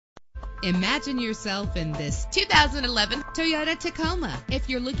Imagine yourself in this 2011 Toyota Tacoma. If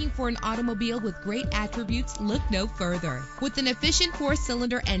you're looking for an automobile with great attributes, look no further. With an efficient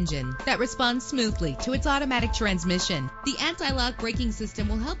 4-cylinder engine that responds smoothly to its automatic transmission, the anti-lock braking system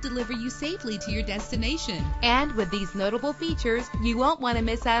will help deliver you safely to your destination. And with these notable features, you won't want to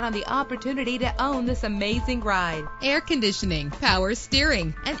miss out on the opportunity to own this amazing ride. Air conditioning, power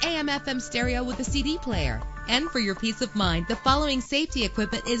steering, an AM/FM stereo with a CD player. And for your peace of mind, the following safety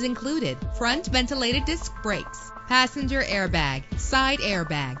equipment is included: front ventilated disc brakes, passenger airbag, side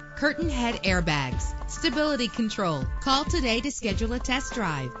airbag, curtain head airbags, stability control. Call today to schedule a test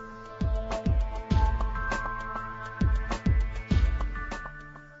drive.